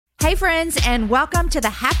Hey friends, and welcome to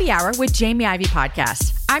the Happy Hour with Jamie Ivey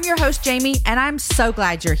podcast. I'm your host, Jamie, and I'm so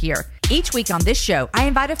glad you're here. Each week on this show, I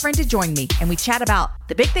invite a friend to join me, and we chat about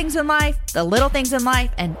the big things in life, the little things in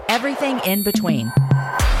life, and everything in between.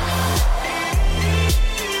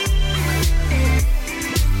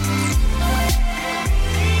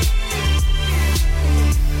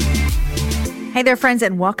 Hey there, friends,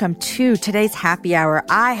 and welcome to today's Happy Hour.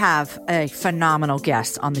 I have a phenomenal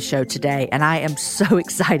guest on the show today, and I am so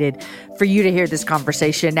excited for you to hear this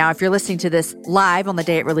conversation. Now, if you're listening to this live on the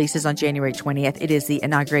day it releases on January 20th, it is the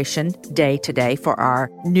inauguration day today for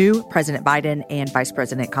our new President Biden and Vice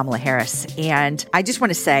President Kamala Harris. And I just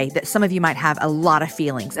want to say that some of you might have a lot of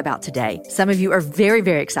feelings about today. Some of you are very,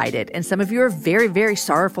 very excited, and some of you are very, very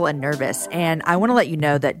sorrowful and nervous. And I want to let you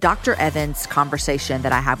know that Dr. Evans' conversation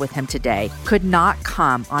that I have with him today could not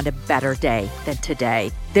come on a better day than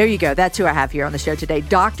today. There you go. That's who I have here on the show today.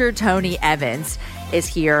 Dr. Tony Evans is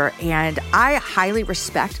here, and I highly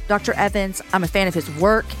respect Dr. Evans. I'm a fan of his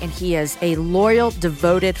work, and he is a loyal,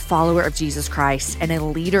 devoted follower of Jesus Christ and a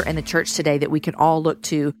leader in the church today that we can all look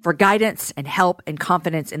to for guidance and help and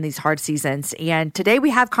confidence in these hard seasons. And today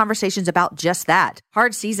we have conversations about just that,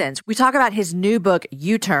 hard seasons. We talk about his new book,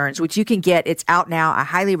 U-Turns, which you can get. It's out now. I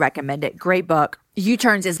highly recommend it. Great book.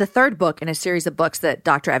 U-Turns is the third book in a series of books that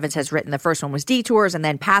Dr. Evans has written. The first one was Detours and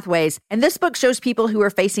then Pathways. And this book shows people who are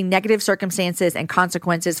facing negative circumstances and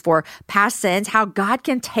consequences for past sins, how God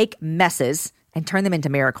can take messes and turn them into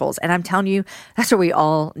miracles. And I'm telling you, that's what we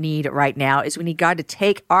all need right now, is we need God to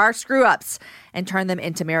take our screw-ups and turn them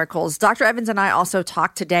into miracles. Dr. Evans and I also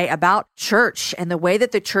talked today about church and the way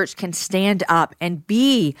that the church can stand up and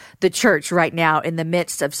be the church right now in the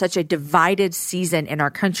midst of such a divided season in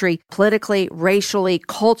our country, politically, racially,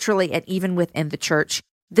 culturally, and even within the church.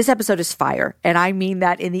 This episode is fire, and I mean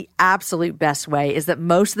that in the absolute best way, is that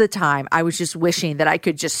most of the time I was just wishing that I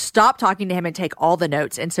could just stop talking to him and take all the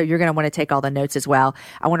notes. And so you're going to want to take all the notes as well.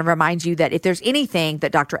 I want to remind you that if there's anything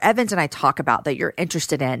that Dr. Evans and I talk about that you're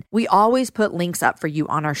interested in, we always put links up for you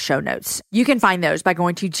on our show notes. You can find those by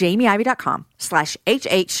going to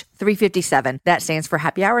jamieivey.com/HH357. That stands for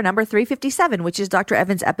Happy Hour number 357, which is Dr.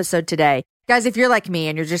 Evans' episode today. Guys, if you're like me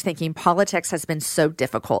and you're just thinking politics has been so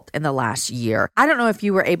difficult in the last year, I don't know if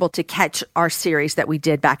you were able to catch our series that we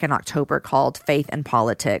did back in October called Faith and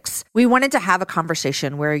Politics. We wanted to have a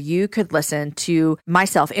conversation where you could listen to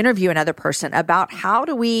myself interview another person about how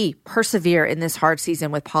do we persevere in this hard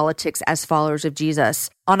season with politics as followers of Jesus.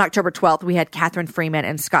 On October 12th, we had Catherine Freeman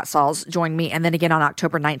and Scott Sauls join me. And then again on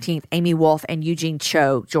October 19th, Amy Wolf and Eugene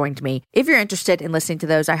Cho joined me. If you're interested in listening to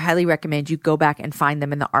those, I highly recommend you go back and find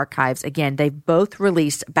them in the archives. Again, they both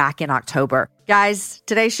released back in October. Guys,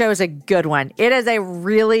 today's show is a good one. It is a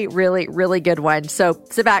really, really, really good one. So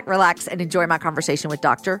sit back, relax, and enjoy my conversation with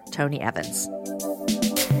Dr. Tony Evans.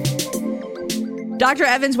 Dr.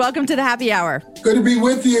 Evans, welcome to the Happy Hour. Good to be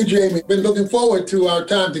with you, Jamie. Been looking forward to our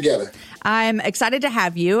time together. I'm excited to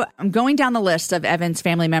have you. I'm going down the list of Evans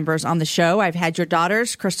family members on the show. I've had your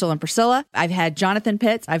daughters, Crystal and Priscilla. I've had Jonathan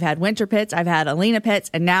Pitts. I've had Winter Pitts. I've had Alina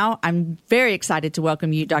Pitts. And now I'm very excited to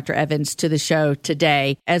welcome you, Dr. Evans, to the show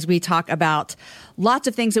today as we talk about lots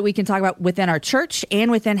of things that we can talk about within our church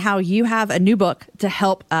and within how you have a new book to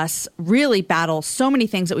help us really battle so many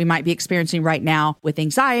things that we might be experiencing right now with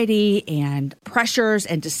anxiety and pressures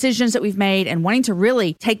and decisions that we've made and wanting to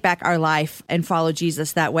really take back our life and follow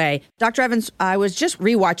Jesus that way. Dr. Evans, I was just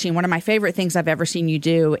rewatching one of my favorite things I've ever seen you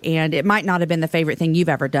do, and it might not have been the favorite thing you've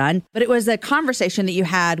ever done, but it was a conversation that you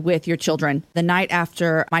had with your children the night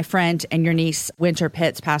after my friend and your niece, Winter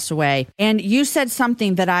Pitts, passed away. And you said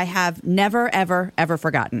something that I have never, ever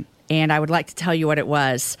forgotten. And I would like to tell you what it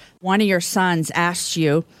was. One of your sons asked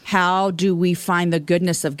you, how do we find the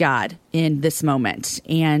goodness of God in this moment?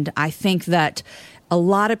 And I think that a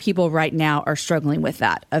lot of people right now are struggling with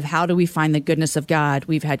that, of how do we find the goodness of God?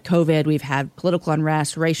 We've had COVID, we've had political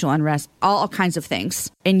unrest, racial unrest, all kinds of things.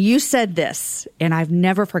 And you said this, and I've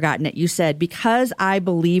never forgotten it. You said, because I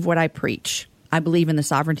believe what I preach, I believe in the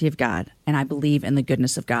sovereignty of God, and I believe in the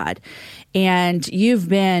goodness of God. And you've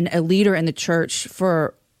been a leader in the church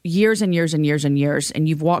for years and years and years and years, and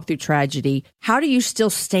you've walked through tragedy. How do you still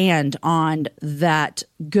stand on that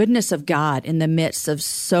goodness of God in the midst of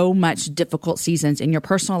so much difficult seasons in your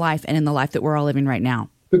personal life and in the life that we're all living right now?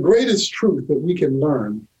 The greatest truth that we can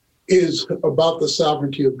learn is about the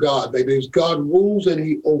sovereignty of God. That is, God rules and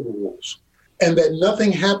he overrules. And that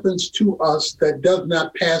nothing happens to us that does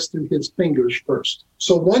not pass through his fingers first.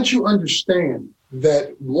 So once you understand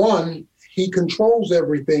that, one, he controls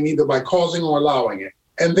everything either by causing or allowing it,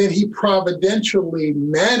 and then he providentially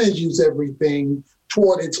manages everything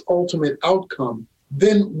toward its ultimate outcome,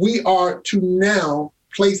 then we are to now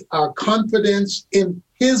place our confidence in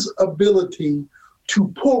his ability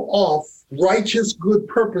to pull off righteous, good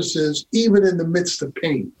purposes, even in the midst of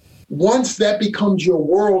pain. Once that becomes your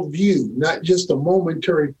worldview, not just a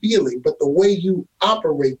momentary feeling, but the way you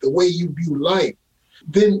operate, the way you view life,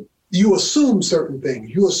 then you assume certain things.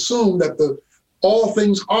 You assume that all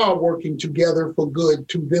things are working together for good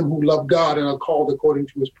to them who love God and are called according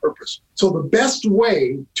to his purpose. So the best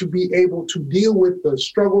way to be able to deal with the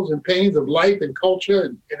struggles and pains of life and culture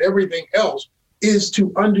and everything else is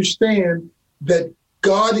to understand that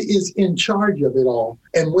God is in charge of it all.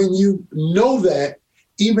 And when you know that,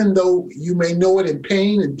 even though you may know it in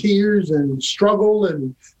pain and tears and struggle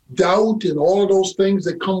and doubt and all of those things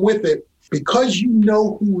that come with it, because you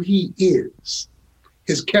know who he is,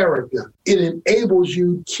 his character, it enables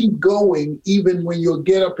you to keep going even when your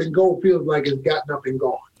get up and go feels like it's gotten up and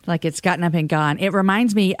gone. Like it's gotten up and gone. It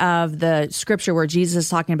reminds me of the scripture where Jesus is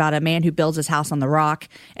talking about a man who builds his house on the rock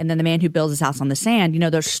and then the man who builds his house on the sand. You know,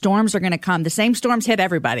 those storms are going to come. The same storms hit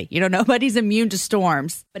everybody. You know, nobody's immune to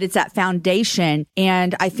storms, but it's that foundation.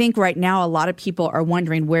 And I think right now a lot of people are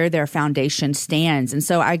wondering where their foundation stands. And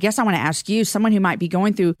so I guess I want to ask you, someone who might be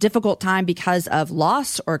going through a difficult time because of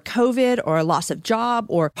loss or COVID or a loss of job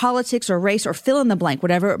or politics or race or fill in the blank,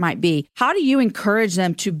 whatever it might be. How do you encourage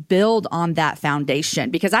them to build on that foundation?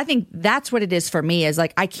 Because I think that's what it is for me, is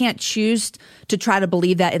like, I can't choose to try to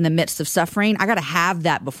believe that in the midst of suffering. I got to have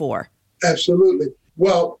that before. Absolutely.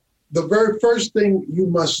 Well, the very first thing you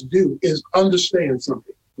must do is understand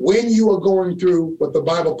something. When you are going through what the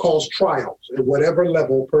Bible calls trials at whatever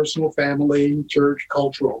level, personal, family, church,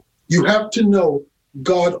 cultural, you have to know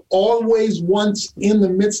God always wants in the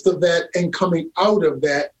midst of that and coming out of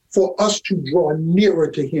that for us to draw nearer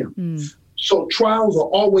to him. So trials are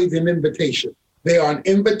always an invitation. They are an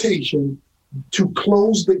invitation to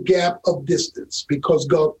close the gap of distance because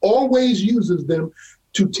God always uses them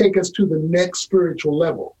to take us to the next spiritual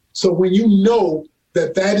level. So when you know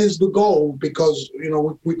that that is the goal, because, you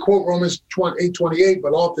know, we quote Romans 8:28,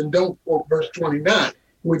 but often don't quote verse 29,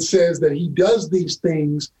 which says that he does these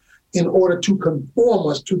things in order to conform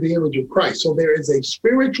us to the image of Christ. So there is a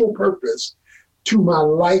spiritual purpose to my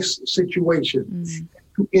life's situation,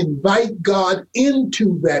 to invite God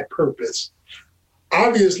into that purpose.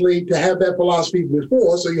 Obviously, to have that philosophy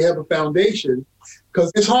before, so you have a foundation, because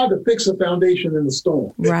it's hard to fix a foundation in a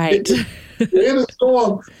storm. Right. In a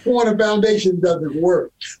storm, pouring a foundation doesn't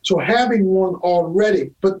work. So having one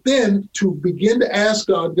already, but then to begin to ask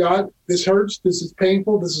God, this hurts, this is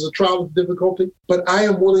painful, this is a trial of difficulty, but I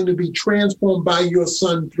am willing to be transformed by your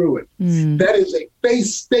son through it. That is a faith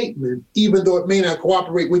statement, even though it may not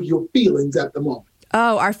cooperate with your feelings at the moment.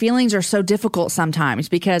 Oh, our feelings are so difficult sometimes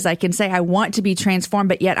because I can say I want to be transformed,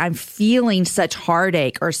 but yet I'm feeling such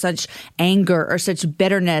heartache or such anger or such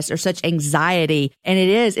bitterness or such anxiety. And it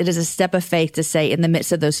is a step of faith to say in the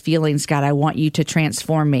midst of those feelings, God, I want you to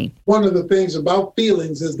transform me. One of the things about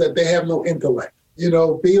feelings is that they have no intellect. You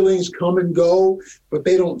know, feelings come and go, but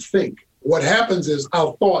they don't think. What happens is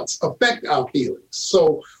our thoughts affect our feelings.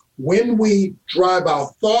 So when we drive our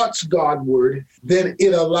thoughts Godward, then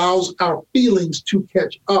it allows our feelings to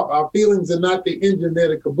catch up. Our feelings are not the engine, they're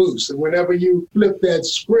the caboose. And whenever you flip that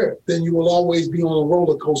script, then you will always be on a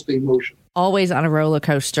roller coaster emotion. Always on a roller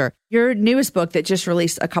coaster. Your newest book that just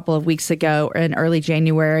released a couple of weeks ago in early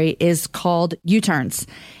January is called U-Turns.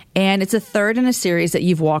 And it's a third in a series that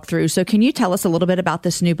you've walked through. So can you tell us a little bit about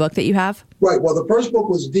this new book that you have? Right. Well, the first book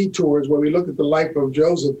was Detours, where we looked at the life of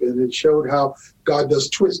Joseph, and it showed how God does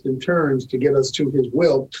twists and turns to get us to his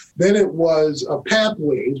will. Then it was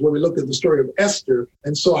Pathways, where we looked at the story of Esther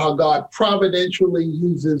and saw how God providentially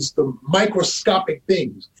uses the microscopic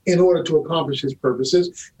things in order to accomplish his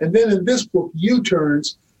purposes. And then in this book,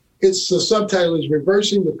 U-Turns, the subtitle is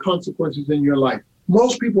Reversing the Consequences in Your Life.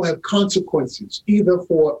 Most people have consequences, either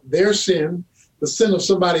for their sin, the sin of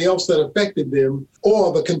somebody else that affected them,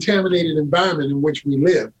 or the contaminated environment in which we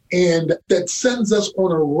live. And that sends us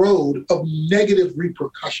on a road of negative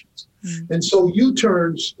repercussions. And so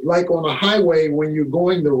U-turns, like on a highway, when you're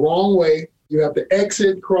going the wrong way, you have to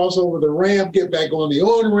exit, cross over the ramp, get back on the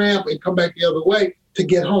on-ramp, and come back the other way to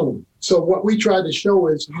get home. So what we try to show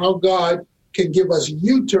is how God can give us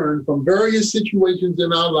U-turn from various situations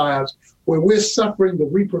in our lives where we're suffering the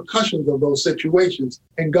repercussions of those situations.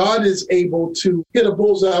 And God is able to hit a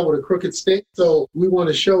bullseye with a crooked stick. So we want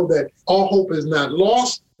to show that all hope is not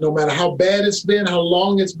lost, no matter how bad it's been, how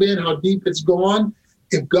long it's been, how deep it's gone.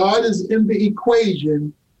 If God is in the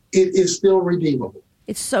equation, it is still redeemable.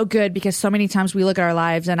 It's so good because so many times we look at our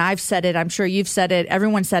lives, and I've said it, I'm sure you've said it,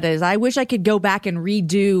 everyone said it, is I wish I could go back and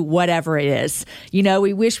redo whatever it is. You know,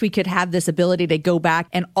 we wish we could have this ability to go back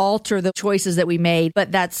and alter the choices that we made,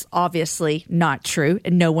 but that's obviously not true,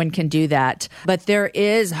 and no one can do that. But there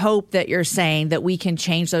is hope that you're saying that we can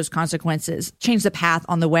change those consequences, change the path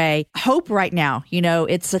on the way. Hope right now, you know,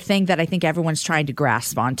 it's a thing that I think everyone's trying to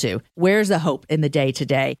grasp onto. Where's the hope in the day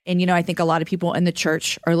today? And, you know, I think a lot of people in the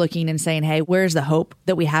church are looking and saying, hey, where's the hope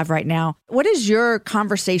that we have right now? What is your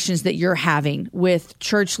conversations that you're having with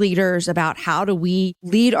church leaders about how do we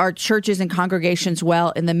lead our churches and congregations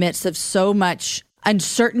well in the midst of so much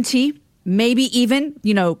uncertainty? Maybe even,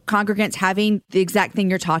 you know, congregants having the exact thing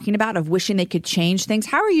you're talking about of wishing they could change things.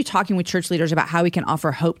 How are you talking with church leaders about how we can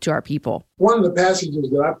offer hope to our people? One of the passages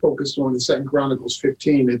that I focused on in 2 Chronicles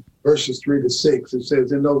 15, in verses 3-6, it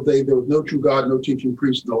says, in those days there was no true God, no teaching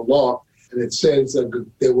priest, no law. And it says that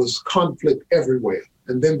there was conflict everywhere.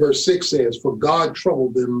 And then verse 6 says, for God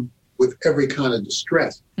troubled them with every kind of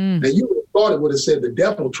distress. Now, you would have thought it would have said the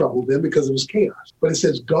devil troubled them because it was chaos. But it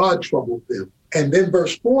says God troubled them. And then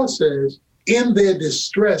verse 4 says, in their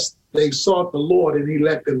distress, they sought the Lord and he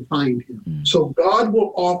let them find him. So God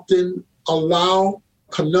will often allow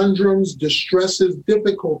conundrums, distresses,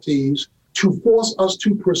 difficulties to force us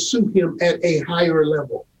to pursue him at a higher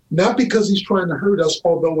level. Not because he's trying to hurt us,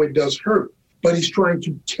 although it does hurt, but he's trying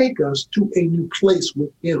to take us to a new place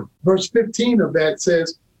with him. Verse 15 of that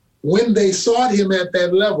says, when they sought him at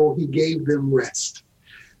that level, he gave them rest.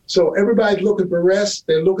 So everybody's looking for rest.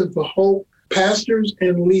 They're looking for hope. Pastors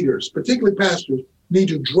and leaders, particularly pastors, need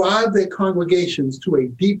to drive their congregations to a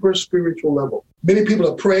deeper spiritual level. Many people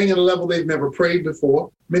are praying at a level they've never prayed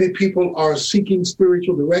before. Many people are seeking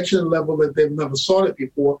spiritual direction at a level that they've never sought it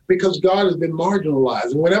before because God has been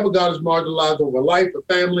marginalized. And whenever God is marginalized over a life,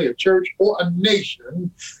 a family, a church, or a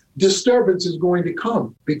nation, disturbance is going to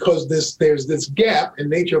come because there's this gap and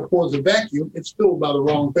nature abhors a vacuum. It's filled by the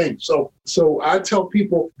wrong thing. So I tell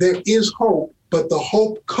people there is hope, but the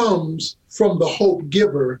hope comes from the hope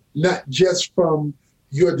giver, not just from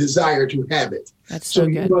your desire to have it. That's so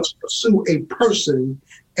good. You must pursue a person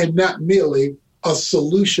and not merely a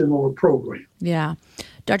solution or a program. Yeah.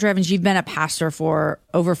 Dr. Evans, you've been a pastor for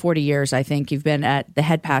over 40 years, I think. You've been the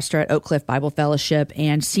head pastor at Oak Cliff Bible Fellowship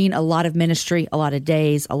and seen a lot of ministry, a lot of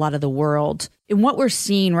days, a lot of the world. And what we're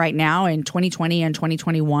seeing right now in 2020 and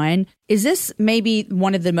 2021, is this maybe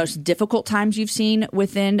one of the most difficult times you've seen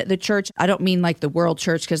within the church? I don't mean like the world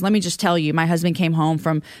church, because let me just tell you, my husband came home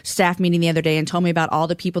from staff meeting the other day and told me about all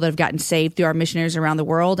the people that have gotten saved through our missionaries around the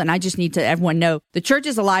world. And I just need to everyone know the church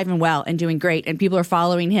is alive and well and doing great, and people are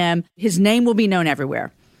following him. His name will be known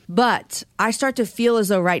everywhere. But I start to feel as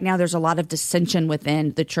though right now there's a lot of dissension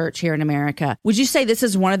within the church here in America. Would you say this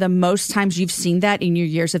is one of the most times you've seen that in your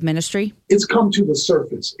years of ministry? It's come to the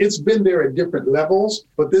surface. It's been there at different levels,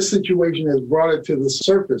 but this situation has brought it to the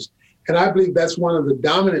surface. And I believe that's one of the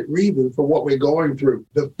dominant reasons for what we're going through.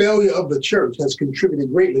 The failure of the church has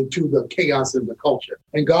contributed greatly to the chaos in the culture.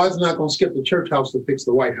 And God's not going to skip the church house to fix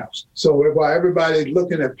the White House. So while everybody's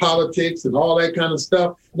looking at politics and all that kind of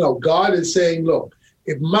stuff, no, God is saying, look,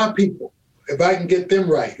 if my people, if I can get them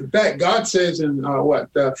right. In fact, God says in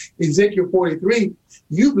Ezekiel 43,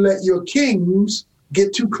 you've let your kings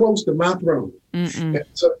get too close to my throne. And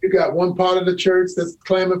so you got one part of the church that's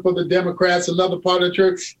clamoring for the Democrats, another part of the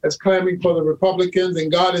church that's clamoring for the Republicans,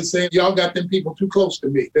 and God is saying, y'all got them people too close to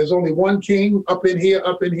me. There's only one king up in here,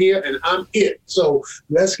 and I'm it. So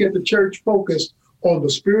let's get the church focused on the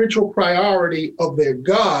spiritual priority of their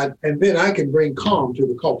God, and then I can bring calm to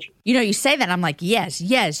the culture. You know, you say that, I'm like, yes,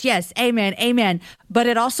 yes, yes, amen, amen. But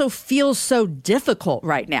it also feels so difficult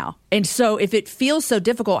right now. And so if it feels so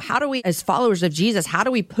difficult, how do we, as followers of Jesus, how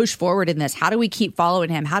do we push forward in this? How do we keep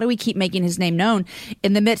following him? How do we keep making his name known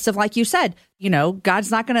in the midst of, like you said, you know,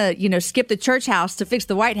 God's not going to, skip the church house to fix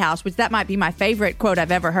the White House, which that might be my favorite quote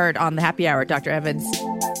I've ever heard on the Happy Hour, Dr. Evans.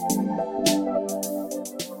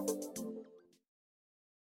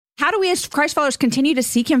 How do we as Christ followers continue to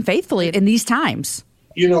seek him faithfully in these times?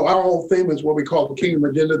 You know, our whole theme is what we call the kingdom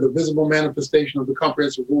agenda, the visible manifestation of the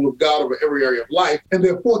comprehensive rule of God over every area of life. And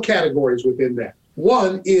there are 4 categories within that.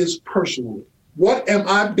 One is personally. What am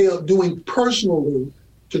I doing personally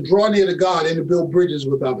to draw near to God and to build bridges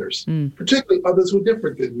with others, particularly others who are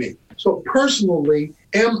different than me? So personally,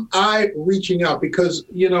 am I reaching out? Because,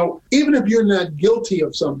 even if you're not guilty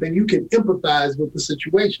of something, you can empathize with the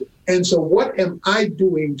situation. And so what am I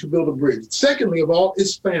doing to build a bridge? Secondly of all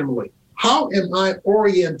is family. How am I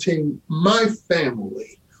orienting my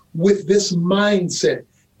family with this mindset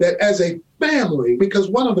that as a family, because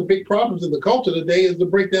one of the big problems in the culture today is the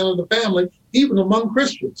breakdown of the family, even among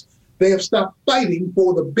Christians. They have stopped fighting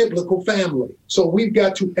for the biblical family. So we've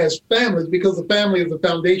got to, as families, because the family is the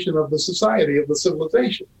foundation of the society, of the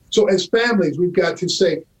civilization. So as families, we've got to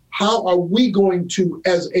say, how are we going to,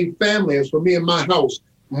 as a family, as for me and my house,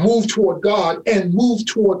 move toward God and move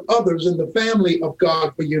toward others in the family of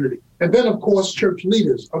God for unity? And then, of course, church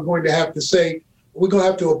leaders are going to have to say, we're going to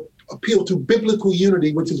have to appeal to biblical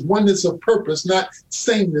unity, which is oneness of purpose, not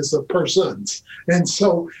sameness of persons. And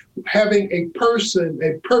so having a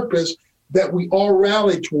purpose that we all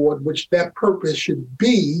rally toward, which that purpose should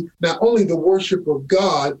be not only the worship of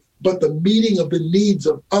God, but the meeting of the needs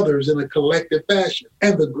of others in a collective fashion.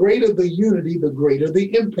 And the greater the unity, the greater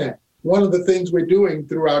the impact. One of the things we're doing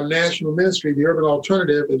through our national ministry, the Urban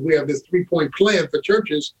Alternative, is we have this 3-point plan for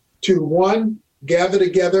churches to, 1, gather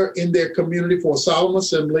together in their community for a solemn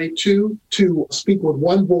assembly, 2, to speak with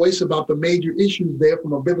one voice about the major issues there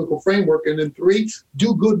from a biblical framework, and then 3,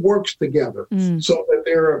 do good works together so that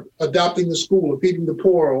they're adopting the school or feeding the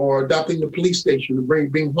poor or adopting the police station to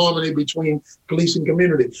bring harmony between police and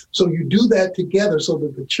community. So you do that together so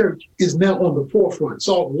that the church is now on the forefront,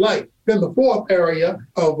 salt and light. Then the fourth area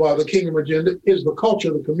of the Kingdom Agenda is the culture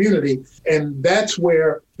of the community. And that's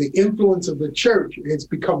where the influence of the church has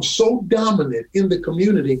become so dominant in the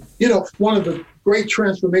community. You know, one of the great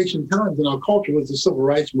transformation times in our culture was the Civil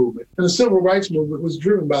Rights Movement. And the Civil Rights Movement was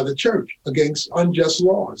driven by the church against unjust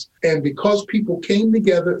laws. And because people came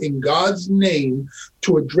together in God's name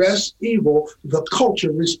to address evil, the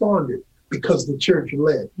culture responded because the church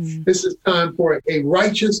led. This is time for a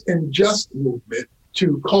righteous and just movement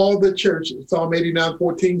to call the church. Psalm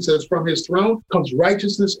 89:14 says, from his throne comes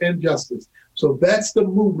righteousness and justice. So that's the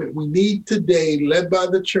movement we need today, led by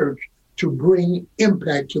the church, to bring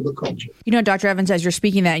impact to the culture. You know, Dr. Evans, as you're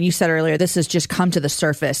speaking that, and you said earlier, this has just come to the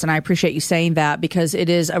surface. And I appreciate you saying that because it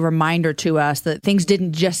is a reminder to us that things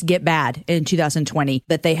didn't just get bad in 2020,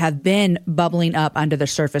 that they have been bubbling up under the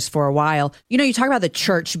surface for a while. You know, you talk about the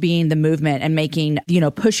church being the movement and making,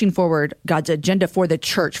 pushing forward God's agenda for the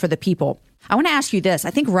church, for the people. I want to ask you this. I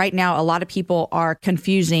think right now a lot of people are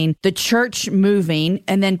confusing the church moving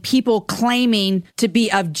and then people claiming to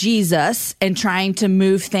be of Jesus and trying to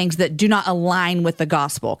move things that do not align with the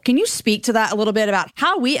gospel. Can you speak to that a little bit about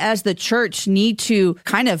how we as the church need to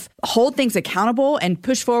kind of hold things accountable and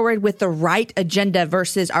push forward with the right agenda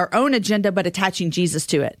versus our own agenda, but attaching Jesus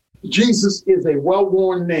to it? Jesus is a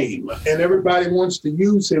well-worn name, and everybody wants to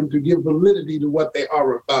use him to give validity to what they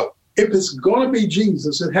are about. If it's going to be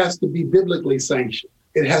Jesus, it has to be biblically sanctioned.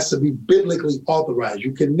 It has to be biblically authorized.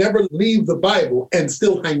 You can never leave the Bible and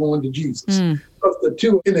still hang on to Jesus. Because the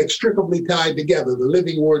two are inextricably tied together, the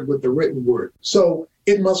living word with the written word. So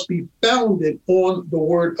it must be founded on the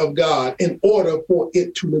word of God in order for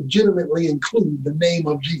it to legitimately include the name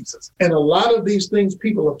of Jesus. And a lot of these things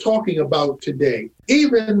people are talking about today,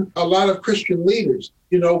 even a lot of Christian leaders,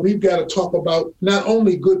 we've got to talk about not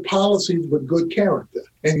only good policies, but good character.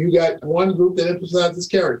 And you got one group that emphasizes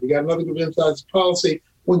character. You got another group that emphasizes policy,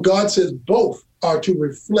 when God says both are to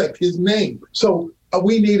reflect his name. So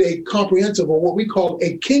we need a comprehensive, or what we call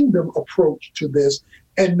a kingdom approach to this,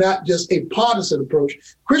 and not just a partisan approach.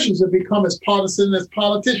 Christians have become as partisan as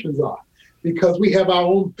politicians are because we have our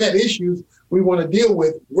own pet issues we want to deal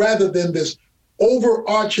with rather than this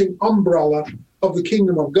overarching umbrella of the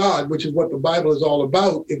kingdom of God, which is what the Bible is all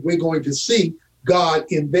about. If we're going to see God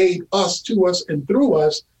invade us, to us, and through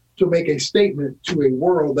us to make a statement to a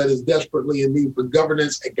world that is desperately in need for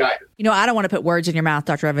governance and guidance. I don't want to put words in your mouth,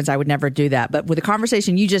 Dr. Evans. I would never do that. But with the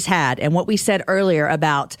conversation you just had and what we said earlier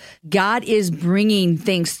about God is bringing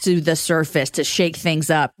things to the surface to shake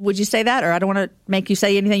things up. Would you say that? Or I don't want to make you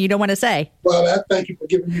say anything you don't want to say. Well, thank you for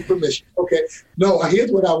giving me permission. Okay. No,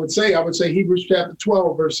 here's what I would say. I would say Hebrews chapter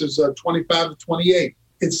 12, verses 25 to 28.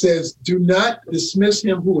 It says, do not dismiss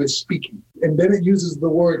him who is speaking. And then it uses the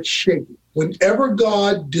word shaking. Whenever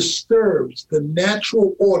God disturbs the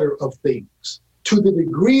natural order of things, to the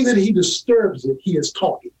degree that he disturbs it, he is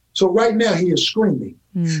talking. So right now he is screaming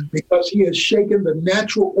because he has shaken the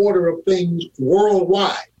natural order of things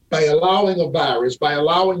worldwide by allowing a virus, by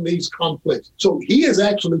allowing these conflicts. So he is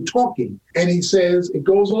actually talking. And he says, it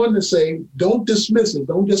goes on to say, don't dismiss it.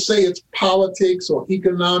 Don't just say it's politics or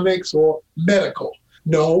economics or medical.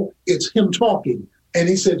 No, it's him talking. And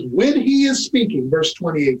he says, when he is speaking, verse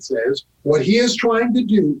 28 says, what he is trying to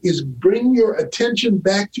do is bring your attention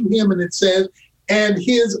back to him. And it says, and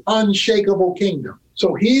his unshakable kingdom.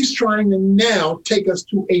 So he's trying to now take us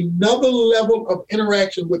to another level of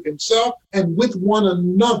interaction with himself and with one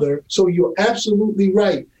another. So you're absolutely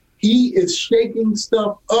right. He is shaking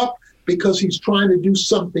stuff up because he's trying to do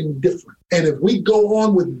something different. And if we go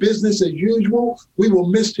on with business as usual, we will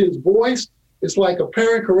miss his voice. It's like a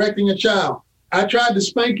parent correcting a child. I tried to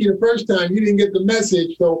spank you the first time. You didn't get the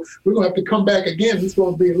message, so we're going to have to come back again. It's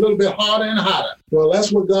going to be a little bit harder and hotter. Well,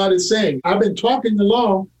 that's what God is saying. I've been talking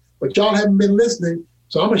along, but y'all haven't been listening.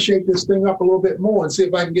 So I'm going to shake this thing up a little bit more and see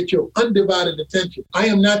if I can get your undivided attention. I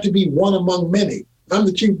am not to be one among many. I'm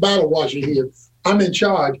the chief battle washer here. I'm in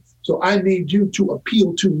charge. So I need you to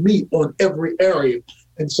appeal to me on every area.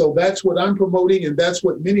 And so that's what I'm promoting, and that's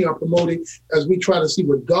what many are promoting as we try to see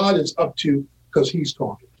what God is up to, because he's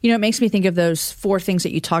talking. You know, it makes me think of those 4 things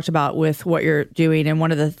that you talked about with what you're doing. And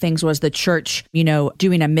one of the things was the church, you know,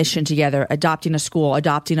 doing a mission together, adopting a school,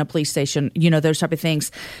 adopting a police station, you know, those type of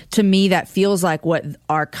things. To me, that feels like what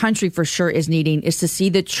our country for sure is needing is to see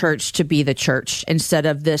the church to be the church instead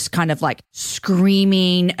of this kind of like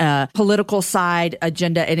screaming political side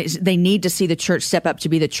agenda. And they need to see the church step up to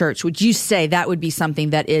be the church. Would you say that would be something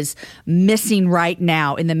that is missing right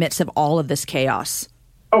now in the midst of all of this chaos?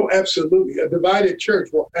 Oh, absolutely. A divided church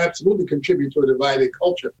will absolutely contribute to a divided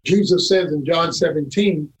culture. Jesus says in John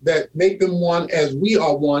 17 that make them one as we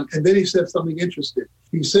are one. And then he says something interesting.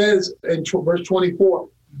 He says in verse 24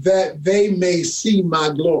 that they may see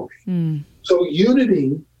my glory. So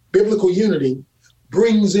unity, biblical unity,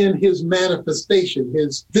 brings in his manifestation,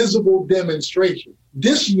 his visible demonstration.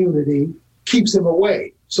 Disunity keeps him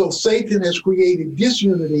away. So Satan has created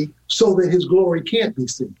disunity so that his glory can't be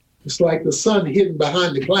seen. It's like the sun hidden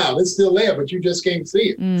behind the cloud. It's still there, but you just can't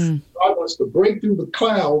see it. God wants to break through the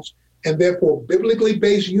clouds, and therefore biblically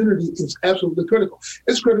based unity is absolutely critical.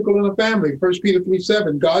 It's critical in a family. 1 Peter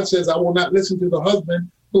 3:7, God says, I will not listen to the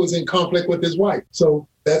husband who is in conflict with his wife. So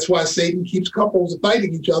that's why Satan keeps couples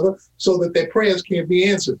fighting each other so that their prayers can't be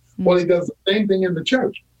answered. Well, he does the same thing in the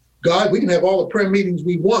church. God, we can have all the prayer meetings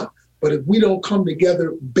we want, but if we don't come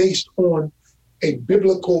together based on a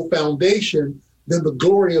biblical foundation, then the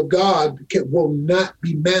glory of God will not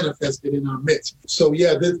be manifested in our midst. So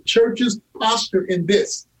yeah, the church's posture in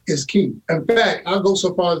this is key. In fact, I'll go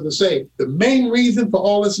so far as to say the main reason for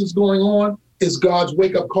all this is going on is God's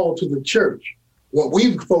wake-up call to the church. What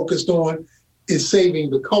we've focused on is saving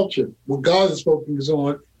the culture. What God is focused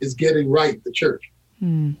on is getting right the church.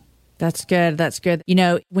 That's good. That's good. You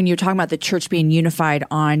know, when you're talking about the church being unified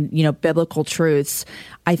on, you know, biblical truths,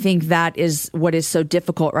 I think that is what is so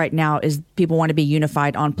difficult right now is people want to be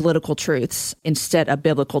unified on political truths instead of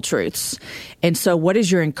biblical truths. And so what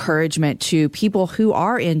is your encouragement to people who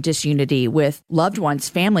are in disunity with loved ones,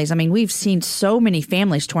 families? I mean, we've seen so many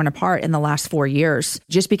families torn apart in the last 4 years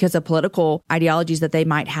just because of political ideologies that they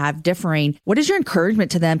might have differing. What is your encouragement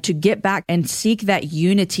to them to get back and seek that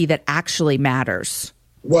unity that actually matters?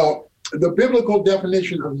 Well, the biblical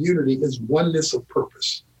definition of unity is oneness of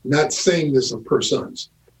purpose, not sameness of persons.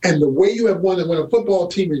 And the way you have one, when a football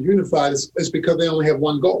team is unified, is because they only have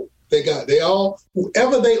one goal. Whoever they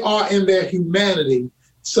are in their humanity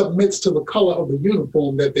submits to the color of the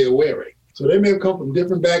uniform that they're wearing. So they may have come from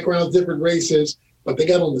different backgrounds, different races, but they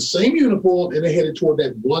got on the same uniform and they headed toward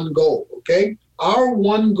that one goal, okay? Our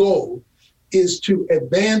one goal is to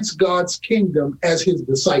advance God's kingdom as his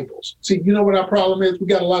disciples. See, you know what our problem is? We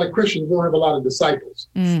got a lot of Christians, we don't have a lot of disciples.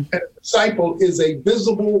 And a disciple is a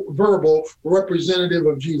visible, verbal representative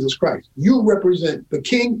of Jesus Christ. You represent the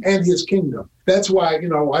king and his kingdom. That's why, you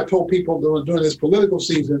know, I told people during this political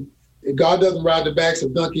season, God doesn't ride the backs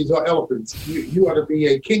of donkeys or elephants. You ought to be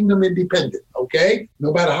a kingdom independent, okay?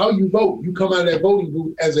 No matter how you vote, you come out of that voting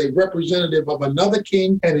booth as a representative of another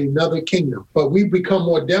king and another kingdom. But we've become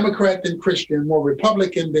more Democrat than Christian, more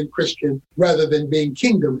Republican than Christian, rather than being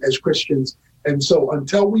kingdom as Christians. And so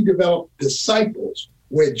until we develop disciples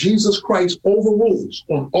where Jesus Christ overrules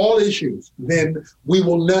on all issues, then we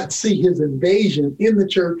will not see his invasion in the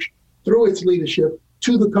church through its leadership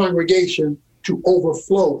to the congregation to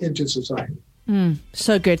overflow into society.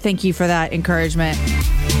 So good. Thank you for that encouragement.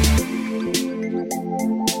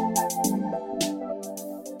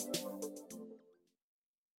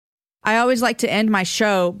 I always like to end my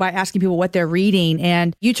show by asking people what they're reading.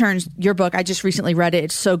 And U-Turns, your book, I just recently read it.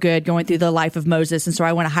 It's so good, going through the life of Moses. And so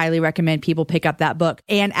I want to highly recommend people pick up that book.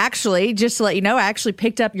 And actually, just to let you know, I actually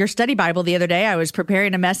picked up your study Bible the other day. I was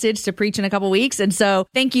preparing a message to preach in a couple weeks. And so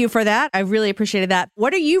thank you for that. I really appreciated that.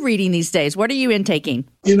 What are you reading these days? What are you intaking?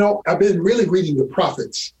 You know, I've been really reading the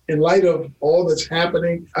prophets. In light of all that's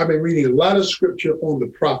happening, I've been reading a lot of scripture on the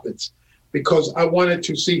prophets, because I wanted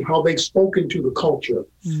to see how they've spoken to the culture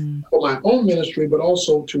for my own ministry, but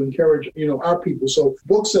also to encourage, you know, our people. So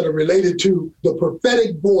books that are related to the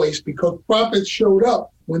prophetic voice, because prophets showed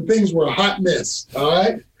up when things were a hot mess, all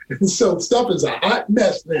right? And so stuff is a hot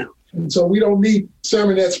mess now. And so we don't need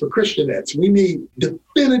sermonettes for Christianettes. We need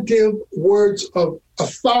definitive words of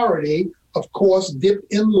authority of course,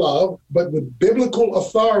 dipped in love, but with biblical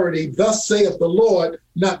authority, thus saith the Lord,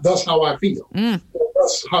 not thus how I feel, or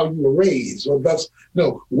thus how you were raised, or thus,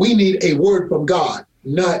 no, we need a word from God,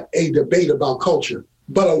 not a debate about culture,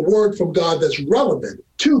 but a word from God that's relevant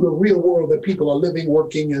to the real world that people are living,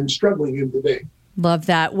 working, and struggling in today. Love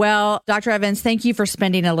that. Well, Dr. Evans, thank you for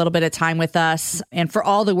spending a little bit of time with us and for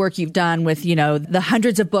all the work you've done with, the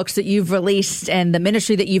hundreds of books that you've released and the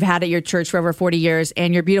ministry that you've had at your church for over 40 years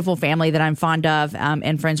and your beautiful family that I'm fond of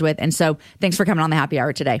and friends with. And so thanks for coming on the Happy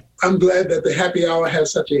Hour today. I'm glad that the Happy Hour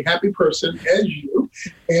has such a happy person as you.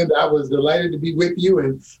 And I was delighted to be with you.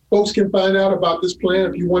 And folks can find out about this plan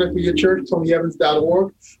if you want it for your church,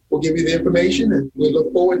 TonyEvans.org. We'll give you the information, and we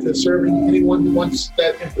look forward to serving anyone who wants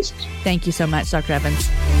that emphasis. Thank you so much, Dr. Evans.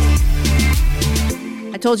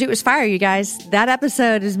 I told you it was fire, you guys. That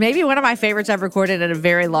episode is maybe one of my favorites I've recorded in a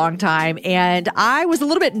very long time. And I was a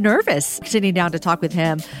little bit nervous sitting down to talk with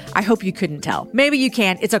him. I hope you couldn't tell. Maybe you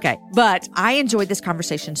can. It's okay. But I enjoyed this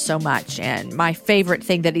conversation so much. And my favorite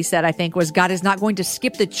thing that he said, I think, was God is not going to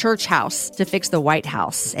skip the church house to fix the White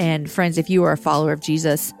House. And friends, if you are a follower of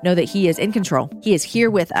Jesus, know that he is in control. He is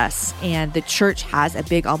here with us. And the church has a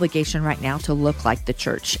big obligation right now to look like the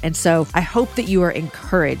church. And so I hope that you are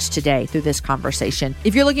encouraged today through this conversation.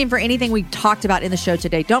 If you're looking for anything we talked about in the show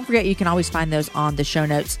today, don't forget you can always find those on the show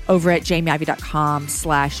notes over at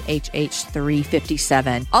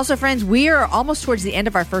jamieivey.com/HH357. Also, friends, we are almost towards the end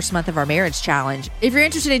of our first month of our marriage challenge. If you're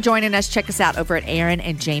interested in joining us, check us out over at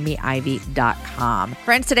aaronandjamieivey.com.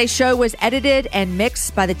 Friends, today's show was edited and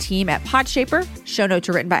mixed by the team at Podshaper. Show notes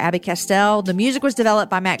are written by Abby Castell. The music was developed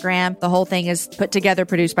by Matt Graham. The whole thing is put together,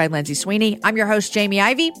 produced by Lindsay Sweeney. I'm your host, Jamie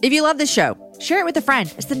Ivey. If you love this show, share it with a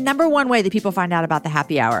friend. It's the number one way that people find out about the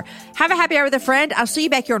Happy Hour. Have a happy hour with a friend. I'll see you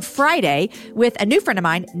back here on Friday with a new friend of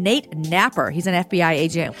mine, Nate Napper. He's an FBI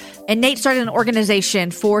agent. And Nate started an organization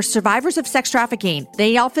for survivors of sex trafficking.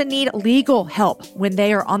 They often need legal help when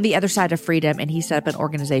they are on the other side of freedom. And he set up an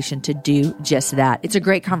organization to do just that. It's a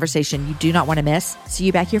great conversation you do not want to miss. See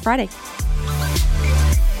you back here Friday.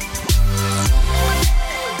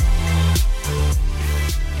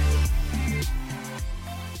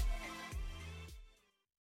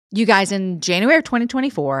 You guys, in January of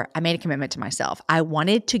 2024, I made a commitment to myself. I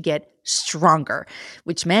wanted to get stronger,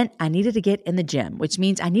 which meant I needed to get in the gym, which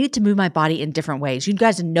means I needed to move my body in different ways. You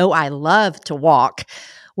guys know I love to walk.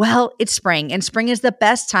 Well, it's spring, and spring is the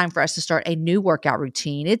best time for us to start a new workout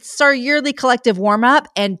routine. It's our yearly collective warm-up,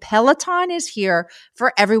 and Peloton is here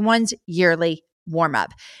for everyone's yearly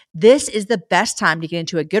warm-up. This is the best time to get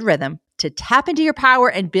into a good rhythm, to tap into your power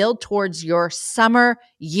and build towards your summer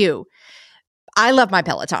you. I love my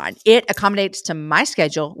Peloton. It accommodates to my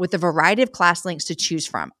schedule with a variety of class links to choose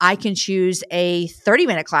from. I can choose a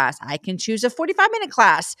 30-minute class. I can choose a 45-minute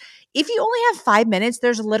class. If you only have 5 minutes,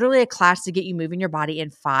 there's literally a class to get you moving your body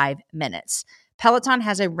in 5 minutes. Peloton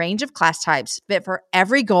has a range of class types fit for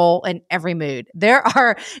every goal and every mood. There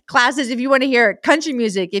are classes if you want to hear country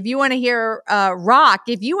music, if you want to hear rock,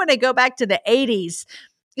 if you want to go back to the 80s.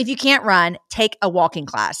 If you can't run, take a walking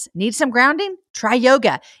class. Need some grounding? Try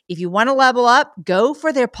yoga. If you want to level up, go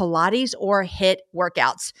for their Pilates or HIIT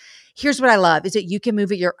workouts. Here's what I love is that you can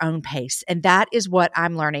move at your own pace. And that is what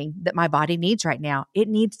I'm learning that my body needs right now. It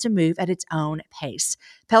needs to move at its own pace.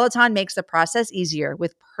 Peloton makes the process easier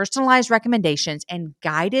with personalized recommendations and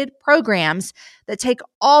guided programs that take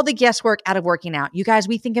all the guesswork out of working out. You guys,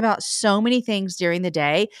 we think about so many things during the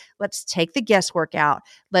day. Let's take the guesswork out.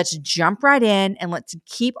 Let's jump right in and let's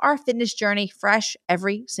keep our fitness journey fresh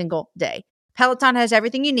every single day. Peloton has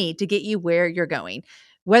everything you need to get you where you're going.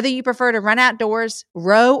 Whether you prefer to run outdoors,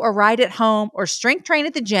 row or ride at home, or strength train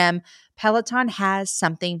at the gym, Peloton has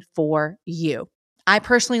something for you. I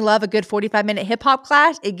personally love a good 45-minute hip hop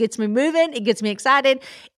class. It gets me moving. It gets me excited.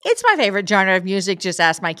 It's my favorite genre of music. Just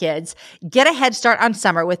ask my kids. Get a head start on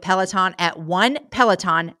summer with Peloton at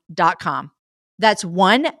onepeloton.com. That's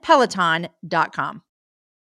onepeloton.com.